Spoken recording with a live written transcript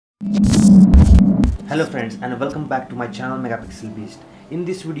Hello friends and welcome back to my channel Megapixel Beast. In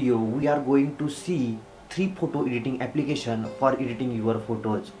this video we are going to see 3 photo editing application for editing your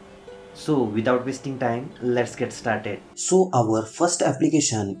photos. So without wasting time, let's get started. So our first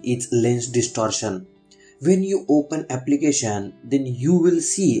application is Lens Distortion. When you open application, then you will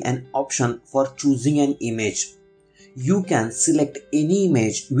see an option for choosing an image. You can select any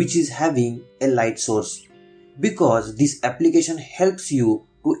image which is having a light source, because this application helps you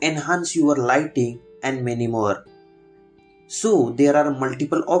to enhance your lighting and many more. So there are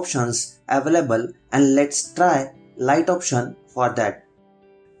multiple options available, and let's try light option for that.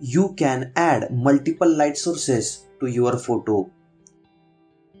 You can add multiple light sources to your photo.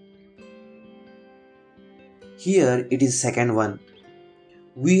 Here it is second one.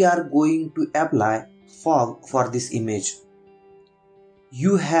 We are going to apply fog for this image.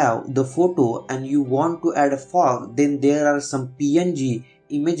 You have the photo and you want to add fog, then there are some PNG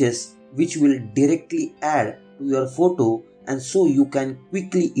images which will directly add to your photo, and so you can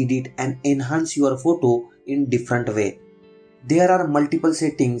quickly edit and enhance your photo in different way. There are multiple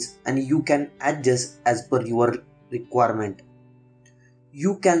settings and you can adjust as per your requirement.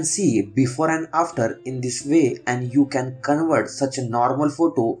 You can see before and after in this way, and you can convert such a normal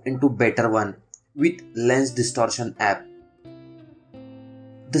photo into better one with Lens Distortion app.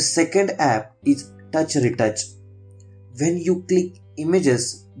 The second app is Retouch. When you click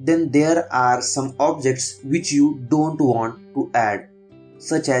images, then there are some objects which you don't want to add,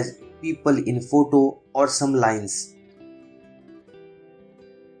 such as people in photo or some lines.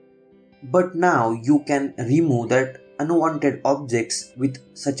 But now you can remove that unwanted objects with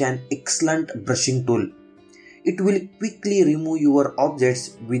such an excellent brushing tool. It will quickly remove your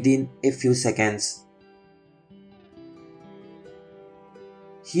objects within a few seconds.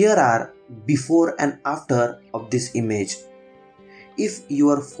 Here are before and after of this image. If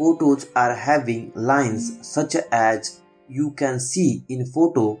your photos are having lines such as you can see in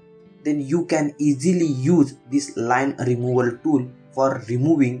photo, then you can easily use this line removal tool for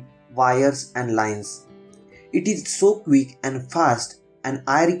removing wires and lines. It is so quick and fast, and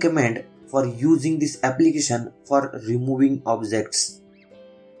I recommend for using this application for removing objects.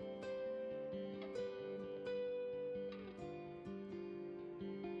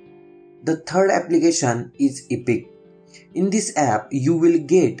 The third application is Epic. In this app, you will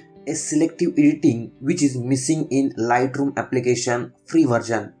get a selective editing which is missing in Lightroom application free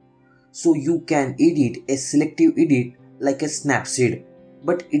version. So you can edit a selective edit like a Snapseed,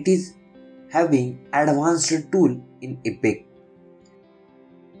 but it is having advanced tool in Epic.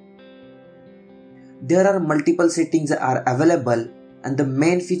 There are multiple settings are available, and the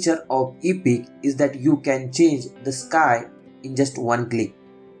main feature of Epic is that you can change the sky in just one click.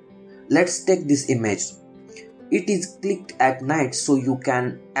 Let's take this image. It is clicked at night, so you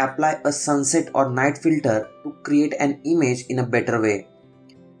can apply a sunset or night filter to create an image in a better way.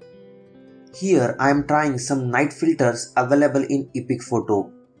 Here I am trying some night filters available in Epic Photo.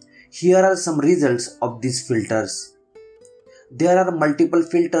 Here are some results of these filters. There are multiple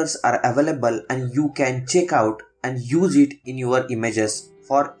filters are available, and you can check out and use it in your images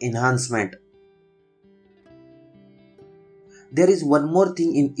for enhancement. There is one more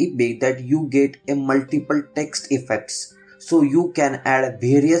thing in Epic, that you get a multiple text effects, so you can add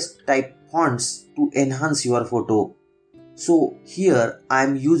various type fonts to enhance your photo. So here I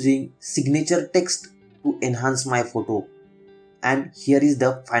am using signature text to enhance my photo, and here is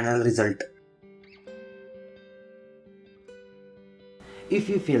the final result. If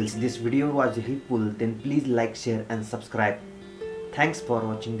you feel this video was helpful, then please like, share and subscribe. Thanks for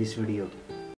watching this video.